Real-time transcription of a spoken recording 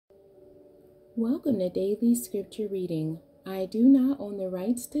Welcome to Daily Scripture Reading. I do not own the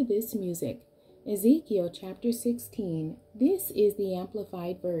rights to this music. Ezekiel chapter 16. This is the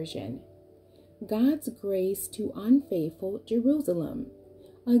Amplified Version. God's grace to unfaithful Jerusalem.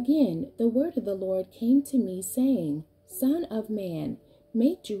 Again, the word of the Lord came to me, saying, Son of man,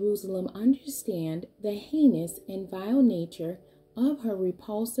 make Jerusalem understand the heinous and vile nature of her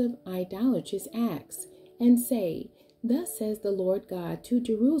repulsive idolatrous acts, and say, Thus says the Lord God to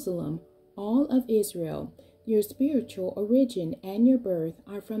Jerusalem, all of Israel, your spiritual origin and your birth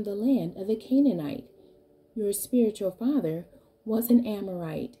are from the land of the Canaanite. Your spiritual father was an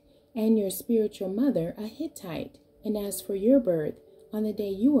Amorite, and your spiritual mother a Hittite. And as for your birth, on the day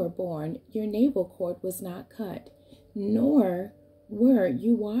you were born, your navel cord was not cut, nor were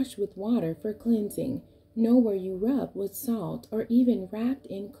you washed with water for cleansing, nor were you rubbed with salt, or even wrapped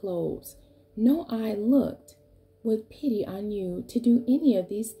in clothes. No eye looked with pity on you to do any of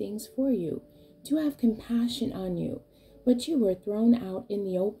these things for you, to have compassion on you. But you were thrown out in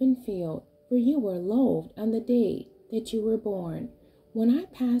the open field, for you were loathed on the day that you were born. When I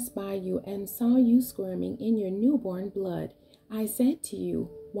passed by you and saw you squirming in your newborn blood, I said to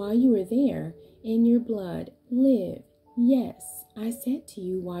you, while you were there in your blood, live. Yes, I said to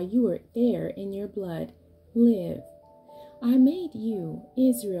you while you were there in your blood, live. I made you,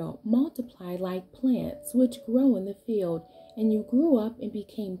 Israel, multiply like plants which grow in the field, and you grew up and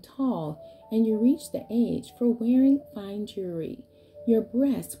became tall, and you reached the age for wearing fine jewelry. Your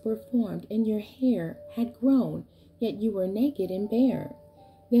breasts were formed, and your hair had grown, yet you were naked and bare.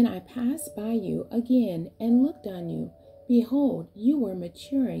 Then I passed by you again and looked on you. Behold, you were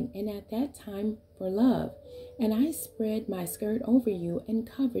maturing, and at that time for love. And I spread my skirt over you and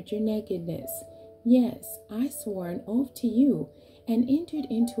covered your nakedness. Yes, I swore an oath to you and entered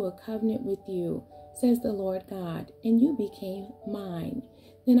into a covenant with you, says the Lord God, and you became mine.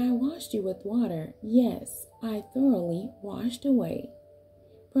 Then I washed you with water. Yes, I thoroughly washed away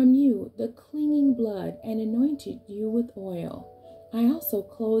from you the clinging blood and anointed you with oil. I also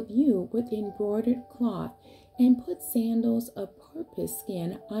clothed you with embroidered cloth and put sandals of porpoise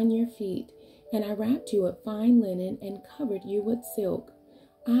skin on your feet, and I wrapped you with fine linen and covered you with silk.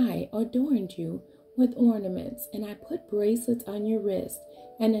 I adorned you with ornaments, and I put bracelets on your wrist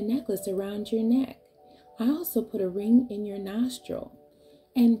and a necklace around your neck. I also put a ring in your nostril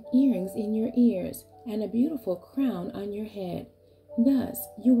and earrings in your ears and a beautiful crown on your head. Thus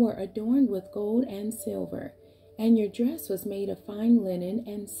you were adorned with gold and silver, and your dress was made of fine linen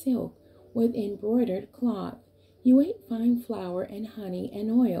and silk with embroidered cloth. You ate fine flour and honey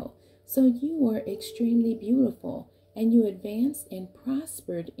and oil, so you were extremely beautiful, and you advanced and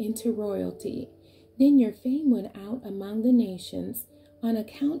prospered into royalty. Then your fame went out among the nations on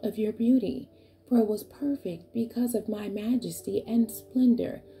account of your beauty, for it was perfect because of my majesty and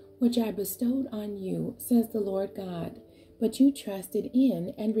splendor, which I bestowed on you, says the Lord God. But you trusted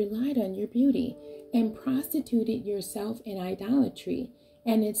in and relied on your beauty, and prostituted yourself in idolatry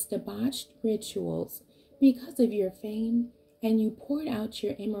and its debauched rituals because of your fame, and you poured out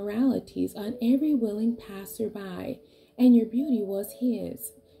your immoralities on every willing passerby, and your beauty was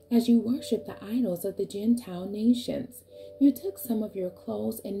his. As you worshiped the idols of the Gentile nations, you took some of your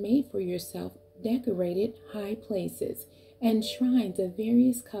clothes and made for yourself decorated high places and shrines of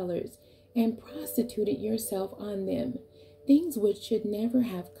various colors, and prostituted yourself on them, things which should never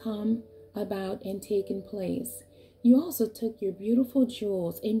have come about and taken place. You also took your beautiful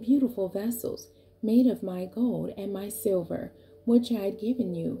jewels and beautiful vessels made of my gold and my silver, which I had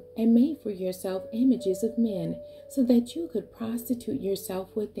given you, and made for yourself images of men, so that you could prostitute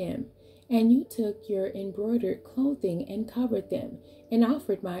yourself with them. And you took your embroidered clothing and covered them, and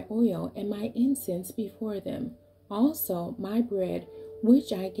offered my oil and my incense before them. Also my bread,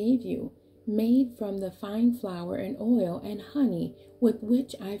 which I gave you, made from the fine flour and oil and honey with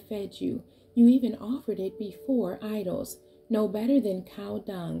which I fed you. You even offered it before idols, no better than cow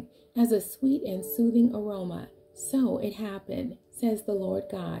dung, as a sweet and soothing aroma. So it happened, says the Lord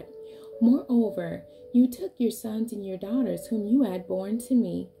God. Moreover, you took your sons and your daughters whom you had borne to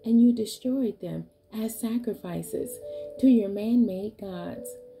me, and you destroyed them as sacrifices to your man-made gods.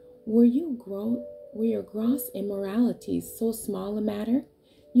 Were your gross immoralities so small a matter?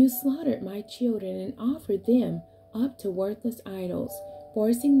 You slaughtered my children and offered them up to worthless idols,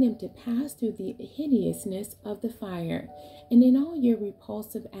 forcing them to pass through the hideousness of the fire. And in all your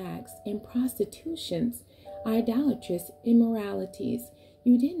repulsive acts and prostitutions, idolatrous immoralities,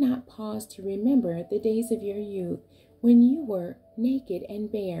 you did not pause to remember the days of your youth, when you were naked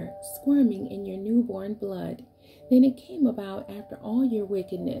and bare, squirming in your newborn blood. Then it came about after all your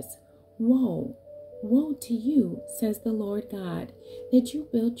wickedness. Woe, Woe to you, says the Lord God, that you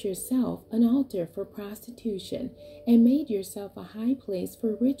built yourself an altar for prostitution and made yourself a high place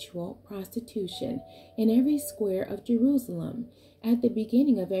for ritual prostitution in every square of Jerusalem. At the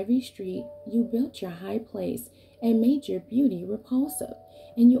beginning of every street, you built your high place and made your beauty repulsive,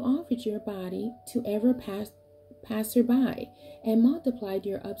 and you offered your body to every passerby and multiplied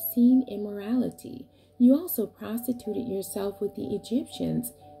your obscene immorality. You also prostituted yourself with the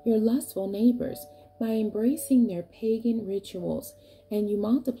Egyptians, your lustful neighbors, by embracing their pagan rituals, and you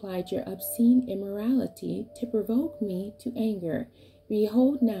multiplied your obscene immorality to provoke me to anger.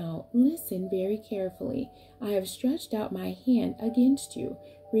 Behold now, listen very carefully. I have stretched out my hand against you,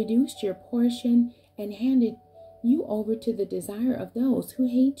 reduced your portion, and handed you over to the desire of those who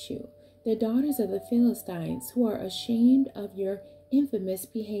hate you, the daughters of the Philistines, who are ashamed of your infamous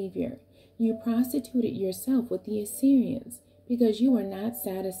behavior. You prostituted yourself with the Assyrians, because you were not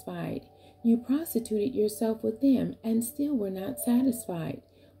satisfied. You prostituted yourself with them, and still were not satisfied.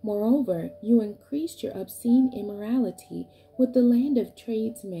 Moreover, you increased your obscene immorality with the land of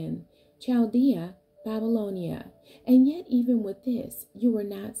tradesmen, Chaldea, Babylonia. And yet even with this, you were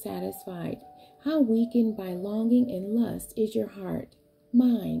not satisfied. How weakened by longing and lust is your heart.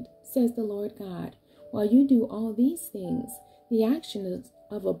 Mind, says the Lord God, while you do all these things, the actions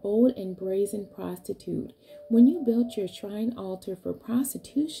of a bold and brazen prostitute. When you built your shrine altar for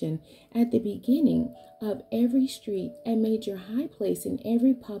prostitution at the beginning of every street and made your high place in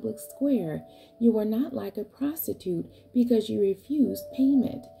every public square, you were not like a prostitute because you refused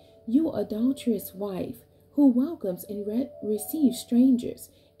payment. You adulterous wife who welcomes and receives strangers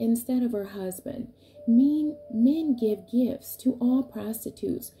instead of her husband. Men give gifts to all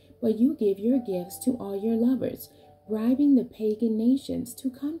prostitutes, but you give your gifts to all your lovers, bribing the pagan nations to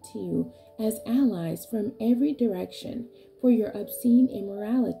come to you as allies from every direction for your obscene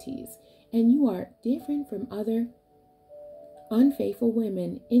immoralities. And you are different from other unfaithful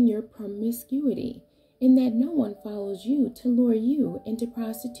women in your promiscuity, in that no one follows you to lure you into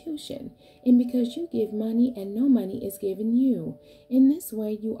prostitution, and because you give money and no money is given you. In this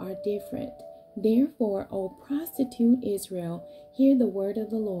way you are different. Therefore, O prostitute Israel, hear the word of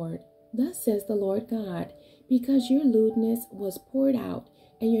the Lord. Thus says the Lord God, because your lewdness was poured out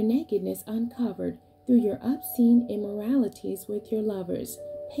and your nakedness uncovered through your obscene immoralities with your lovers,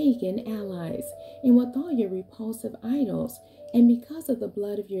 pagan allies, and with all your repulsive idols, and because of the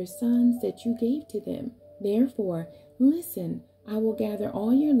blood of your sons that you gave to them. Therefore, listen, I will gather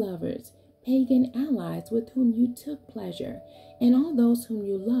all your lovers, pagan allies with whom you took pleasure, and all those whom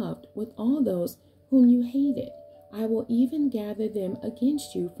you loved with all those whom you hated. I will even gather them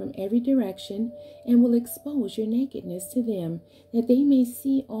against you from every direction, and will expose your nakedness to them, that they may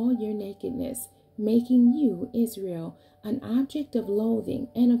see all your nakedness, making you, Israel, an object of loathing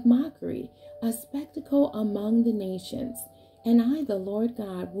and of mockery, a spectacle among the nations. And I, the Lord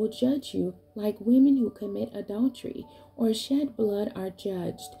God, will judge you like women who commit adultery or shed blood are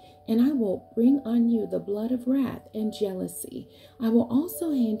judged. And I will bring on you the blood of wrath and jealousy. I will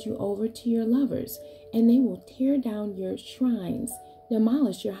also hand you over to your lovers, and they will tear down your shrines,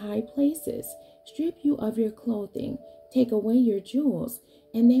 demolish your high places, strip you of your clothing, take away your jewels,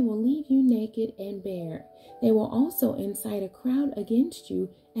 and they will leave you naked and bare. They will also incite a crowd against you,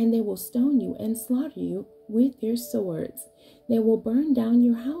 and they will stone you and slaughter you with their swords. They will burn down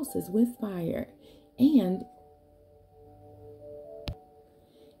your houses with fire, and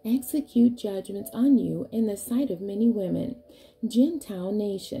execute judgments on you in the sight of many women, Gentile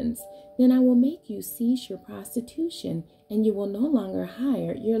nations. Then I will make you cease your prostitution, and you will no longer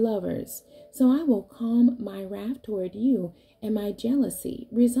hire your lovers. So I will calm my wrath toward you, and my jealousy,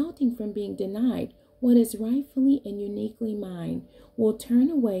 resulting from being denied what is rightfully and uniquely mine, will turn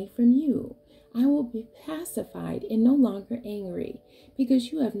away from you. I will be pacified and no longer angry,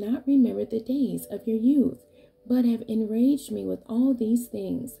 because you have not remembered the days of your youth, but have enraged me with all these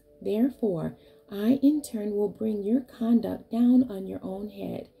things. Therefore, I in turn will bring your conduct down on your own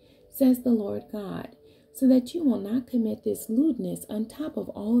head, says the Lord God, so that you will not commit this lewdness on top of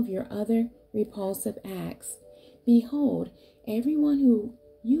all of your other repulsive acts. Behold, everyone who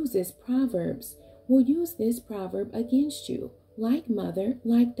uses proverbs will use this proverb against you, like mother,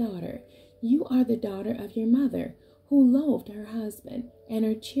 like daughter. You are the daughter of your mother, who loathed her husband and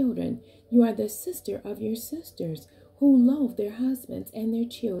her children. You are the sister of your sisters, who loathed their husbands and their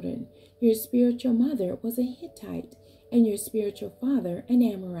children. Your spiritual mother was a Hittite, and your spiritual father an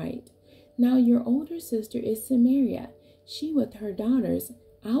Amorite. Now your older sister is Samaria, she with her daughters,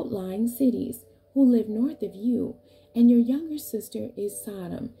 outlying cities, who live north of you. And your younger sister is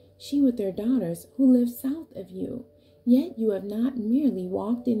Sodom, she with her daughters, who live south of you. Yet you have not merely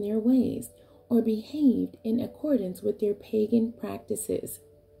walked in their ways, or behaved in accordance with their pagan practices.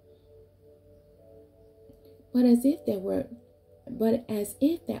 But as if that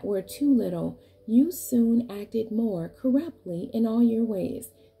were too little, you soon acted more corruptly in all your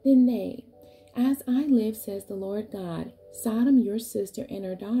ways than they. As I live, says the Lord God, Sodom, your sister, and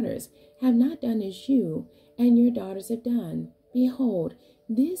her daughters have not done as you and your daughters have done. Behold,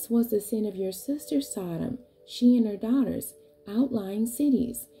 this was the sin of your sister Sodom. She and her daughters, outlying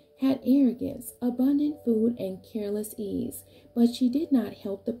cities, had arrogance, abundant food, and careless ease, but she did not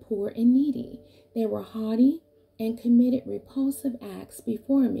help the poor and needy. They were haughty and committed repulsive acts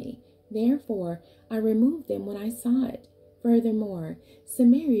before me. Therefore, I removed them when I saw it. Furthermore,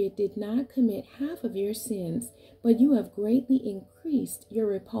 Samaria did not commit half of your sins, but you have greatly increased your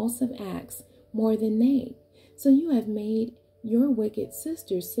repulsive acts more than they. So you have made your wicked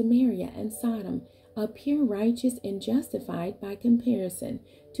sisters, Samaria and Sodom, appear righteous and justified by comparison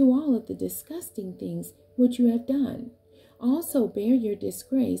to all of the disgusting things which you have done. Also bear your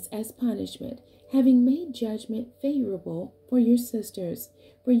disgrace as punishment, having made judgment favorable for your sisters,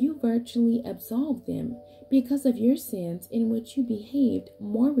 for you virtually absolved them because of your sins in which you behaved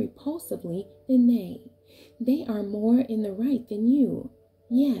more repulsively than they. They are more in the right than you.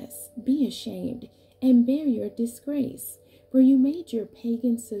 Yes, be ashamed and bear your disgrace, for you made your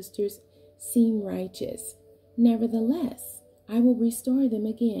pagan sisters seem righteous. Nevertheless, I will restore them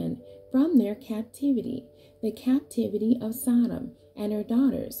again from their captivity, the captivity of Sodom and her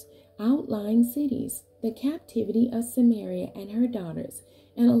daughters, outlying cities, the captivity of Samaria and her daughters,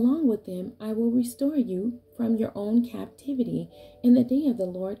 and along with them I will restore you from your own captivity in the day of the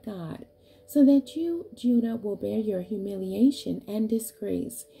Lord God, so that you, Judah, will bear your humiliation and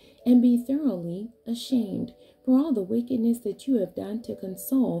disgrace, and be thoroughly ashamed for all the wickedness that you have done to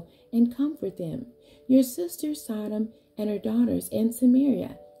console and comfort them. Your sister Sodom and her daughters, and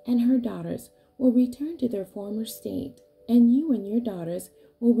Samaria and her daughters will return to their former state, and you and your daughters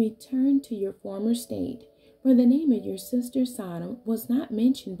will return to your former state. For the name of your sister Sodom was not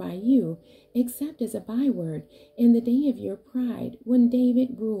mentioned by you, except as a byword in the day of your pride, when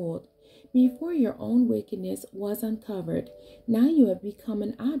David ruled, before your own wickedness was uncovered. Now you have become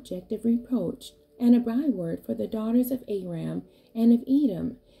an object of reproach, and a byword for the daughters of Aram and of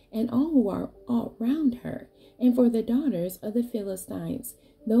Edom, and all who are all round her, and for the daughters of the Philistines,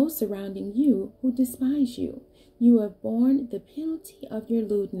 those surrounding you who despise you. You have borne the penalty of your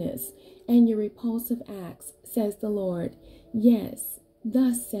lewdness and your repulsive acts, says the Lord. Yes,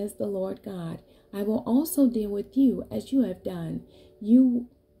 thus says the Lord God, I will also deal with you as you have done, you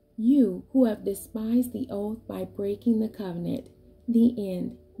who have despised the oath by breaking the covenant. The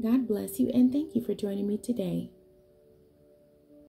end. God bless you, and thank you for joining me today.